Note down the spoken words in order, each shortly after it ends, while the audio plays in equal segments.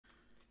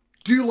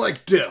Do you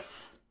like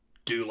death?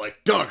 Do you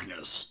like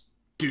darkness?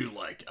 Do you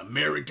like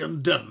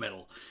American death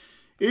metal?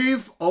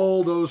 If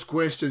all those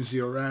questions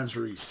your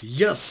answer is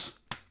yes,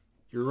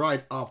 you're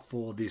right up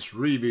for this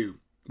review.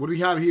 What we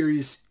have here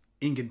is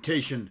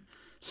Incantation.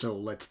 So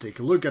let's take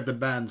a look at the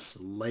band's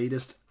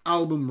latest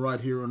album right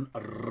here on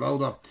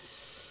Rauta.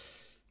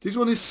 This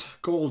one is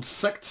called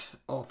Sect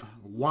of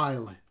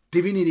Wild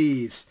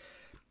Divinities.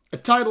 A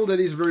title that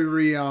is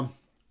very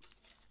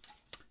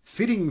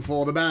fitting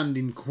for the band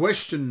in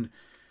question.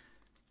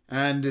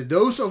 And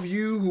those of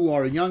you who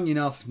are young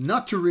enough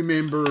not to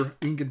remember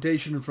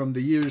Incantation from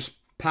the years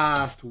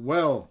past,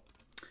 well,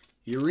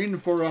 you're in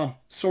for a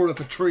sort of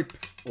a trip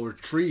or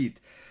treat.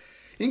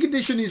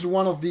 Incantation is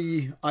one of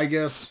the, I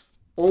guess,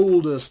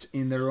 oldest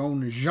in their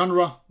own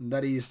genre.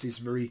 That is this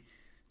very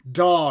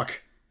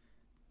dark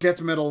death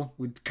metal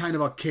with kind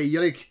of a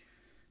chaotic,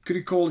 could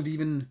you call it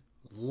even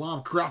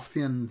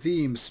Lovecraftian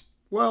themes?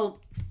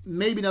 Well,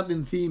 maybe not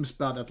in themes,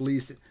 but at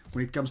least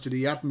when it comes to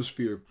the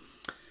atmosphere.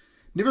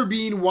 Never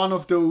been one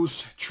of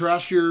those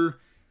trashier,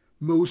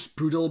 most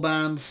brutal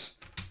bands.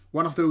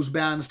 One of those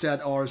bands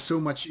that are so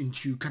much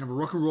into kind of a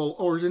rock and roll,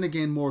 or then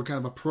again more kind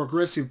of a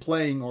progressive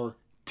playing or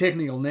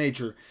technical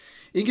nature.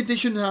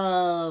 Incantation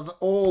have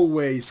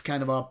always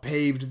kind of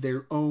paved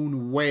their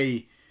own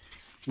way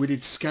with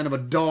its kind of a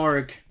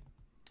dark,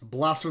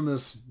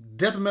 blasphemous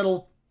death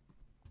metal.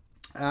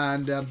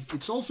 And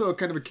it's also a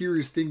kind of a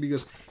curious thing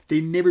because they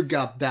never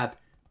got that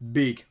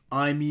big.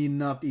 I mean,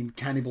 not in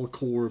Cannibal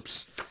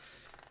Corpse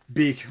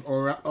big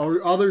or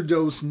other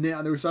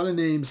there's other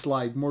names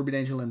like Morbid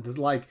Angel and the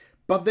like,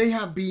 but they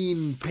have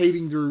been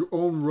paving their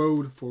own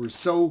road for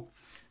so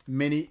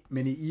many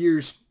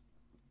years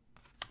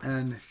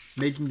and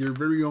making their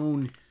very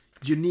own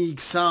unique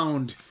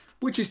sound,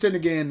 which is then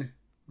again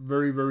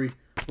very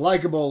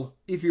likable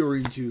if you're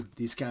into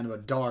this kind of a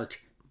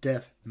dark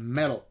death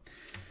metal.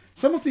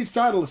 Some of these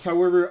titles,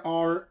 however,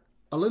 are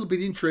a little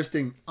bit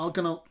interesting. I'll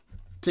gonna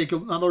take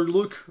another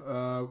look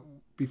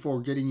before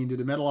getting into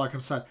the metal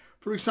archive side.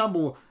 For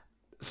example,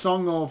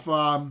 song of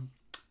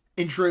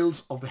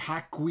Entrails of the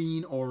Hag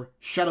Queen or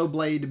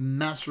Shadowblade,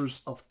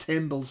 Masters of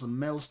Tempest and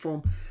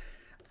Maelstrom.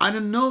 I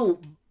don't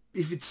know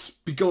if it's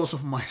because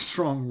of my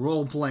strong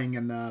role-playing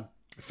and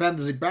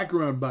fantasy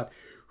background, but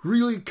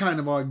really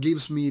kind of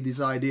gives me this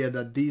idea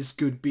that these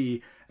could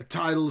be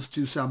titles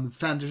to some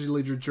fantasy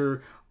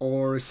literature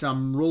or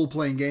some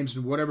role-playing games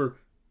and whatever.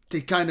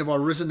 They kind of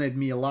resonate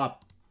me a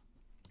lot.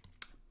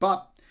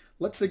 But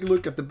let's take a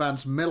look at the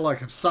band's metal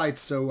archive site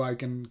so I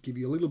can give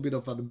you a little bit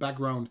of the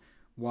background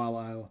while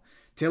I'll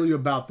tell you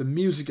about the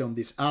music on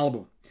this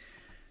album.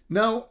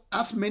 Now,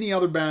 as many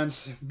other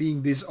bands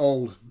being this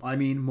old, I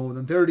mean more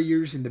than 30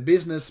 years in the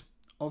business,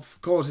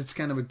 of course it's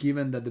kind of a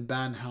given that the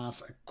band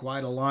has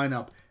quite a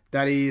lineup.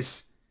 That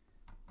is,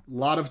 a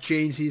lot of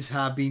changes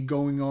have been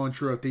going on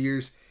throughout the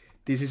years.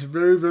 This is a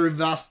very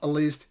vast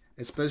list,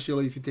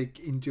 especially if you take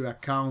into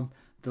account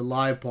the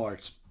live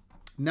parts.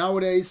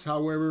 Nowadays,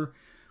 however,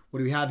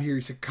 what we have here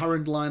is a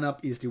current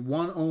lineup is the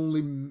one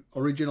only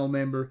original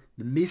member,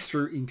 the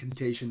Mr.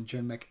 Incantation,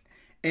 John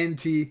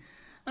McEntee,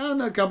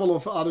 and a couple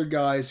of other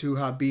guys who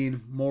have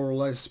been more or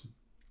less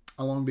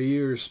along the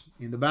years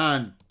in the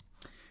band.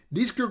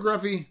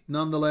 Discography,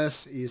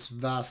 nonetheless, is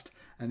vast,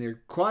 and there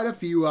are quite a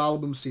few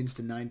albums since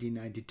the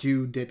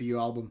 1992 debut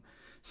album,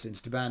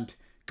 since the band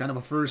kind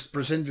of first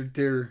presented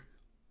their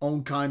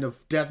own kind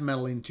of death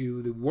metal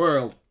into the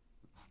world.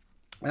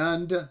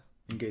 And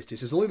in case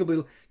this is a little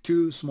bit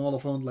too small a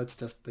font, let's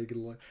just take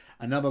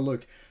another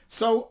look.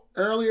 So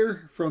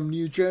earlier from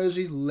New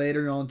Jersey,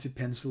 later on to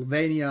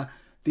Pennsylvania,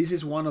 this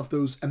is one of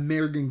those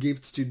American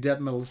gifts to death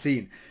metal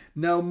scene.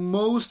 Now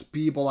most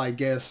people, I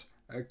guess,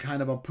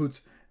 kind of put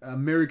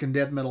American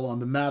death metal on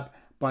the map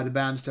by the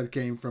bands that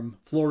came from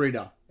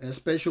Florida,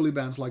 especially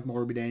bands like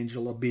Morbid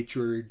Angel,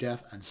 Obituary,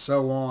 Death, and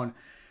so on.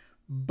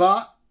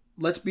 But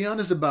let's be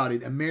honest about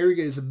it,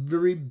 America is a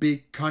very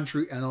big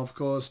country, and of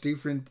course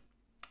different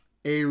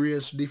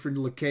areas, different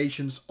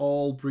locations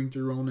all bring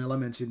their own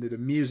elements into the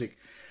music.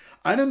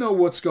 I don't know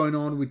what's going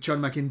on with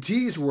John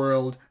McEntee's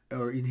world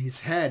or in his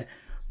head,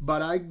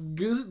 but I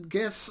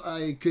guess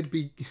it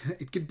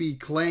could be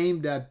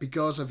claimed that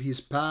because of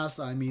his past,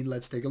 I mean,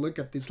 let's take a look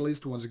at this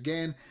list once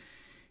again.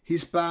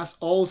 His past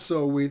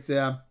also with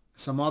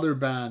some other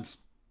bands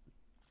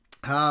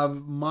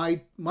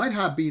might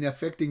have been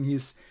affecting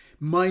his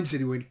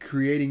mindset when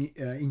creating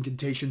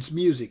Incantation's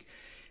music,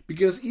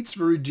 because it's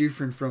very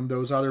different from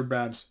those other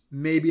bands,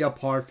 maybe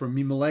apart from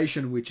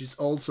Immolation, which is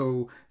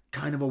also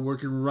kind of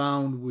working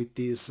around with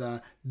this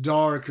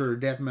darker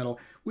death metal,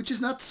 which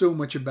is not so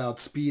much about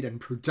speed and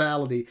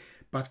brutality,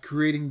 but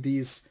creating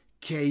this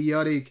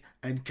chaotic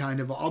and kind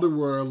of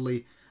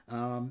otherworldly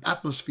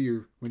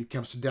atmosphere when it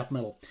comes to death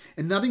metal.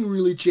 And nothing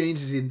really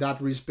changes in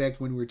that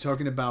respect when we're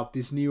talking about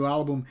this new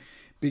album,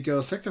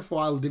 because Sect of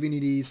Wild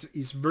Divinities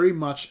is very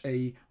much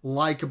a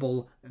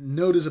likable,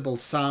 noticeable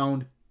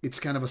sound. It's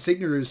kind of a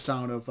signature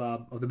sound of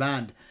the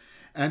band.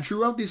 And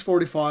throughout these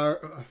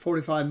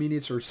 45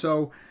 minutes or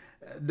so,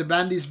 the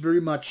band is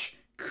very much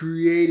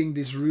creating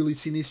this really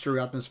sinister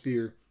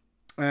atmosphere.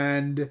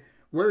 And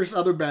whereas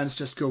other bands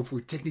just go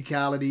for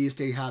technicalities,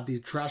 they have the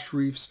trash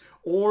riffs,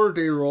 or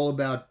they're all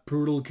about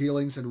brutal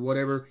killings and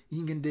whatever,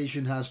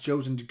 Incantation has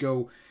chosen to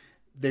go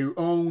their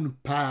own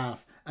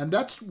path. And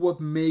that's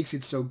what makes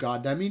it so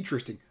goddamn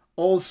interesting.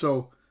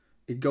 Also,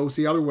 it goes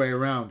the other way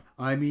around.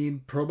 I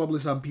mean, probably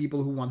some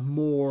people who want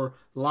more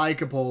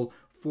likable,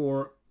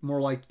 for more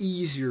like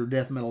easier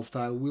death metal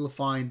style, will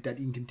find that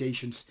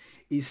Incantations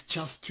is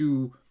just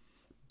too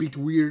bit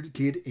weird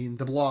kid in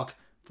the block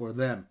for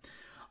them.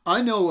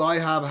 I know I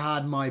have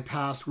had my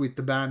past with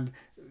the band,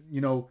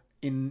 you know,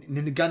 in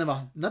a kind of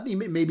a, not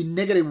maybe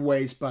negative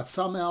ways, but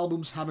some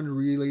albums haven't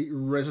really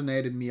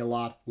resonated me a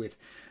lot with.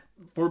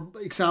 For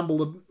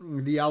example,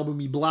 the album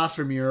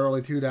Blasphemy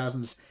early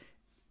 2000s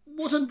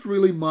wasn't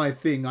really my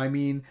thing. I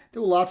mean,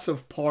 there were lots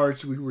of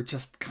parts we were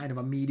just kind of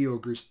a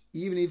mediocres,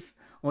 even if,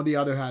 on the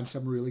other hand,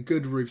 some really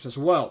good riffs as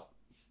well.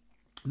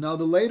 Now,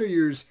 the later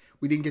years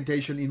with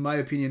Incantation, in my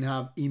opinion,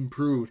 have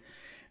improved.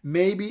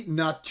 Maybe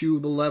not to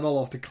the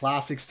level of the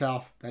classic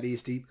stuff, that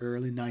is the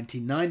early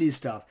 1990s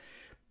stuff,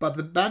 but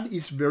the band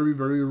is very,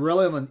 very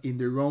relevant in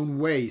their own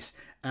ways,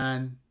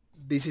 and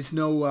this is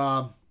no,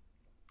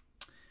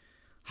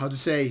 how to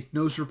say,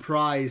 no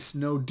surprise,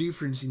 no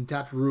difference in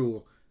that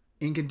rule.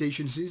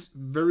 Incantations is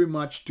very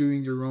much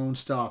doing their own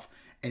stuff,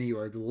 and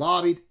you either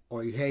love it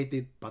or you hate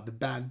it, but the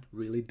band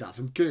really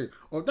doesn't care.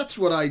 Or that's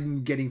what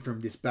I'm getting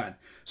from this band.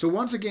 So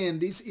once again,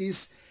 this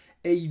is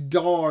a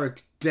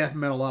dark death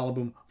metal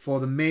album for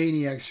the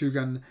maniacs who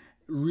can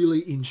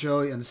really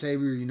enjoy and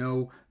savor, you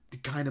know, the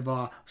kind of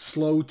a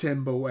slow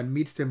tempo and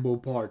mid tempo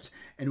parts.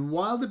 And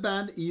while the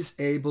band is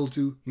able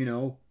to, you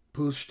know,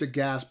 push the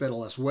gas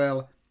pedal as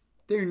well,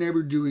 they're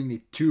never doing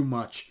it too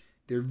much.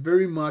 They're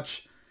very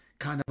much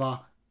kind of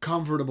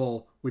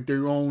comfortable with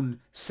their own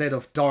set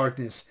of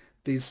darkness,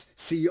 this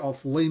sea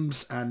of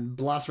limbs and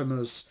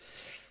blasphemous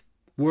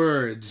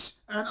words.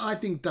 And I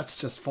think that's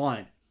just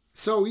fine.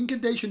 So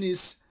Incantation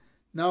is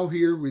now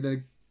here with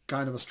a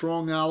kind of a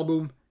strong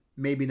album.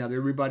 Maybe not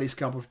everybody's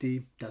cup of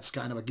tea. That's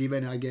kind of a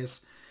given, I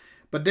guess.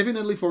 But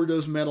definitely for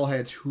those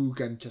metalheads who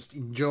can just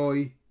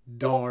enjoy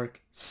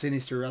dark,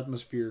 sinister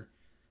atmosphere,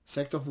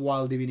 Sect of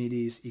Wild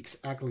Divinities is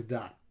exactly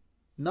that.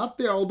 Not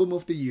the album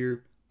of the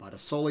year, but a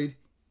solid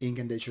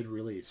Incantation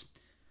release.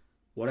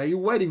 What are you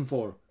waiting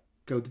for?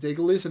 Go to take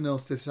a listen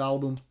of this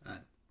album, and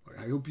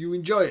I hope you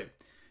enjoy it.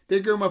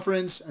 Take care, my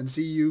friends, and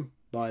see you.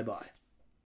 Bye bye.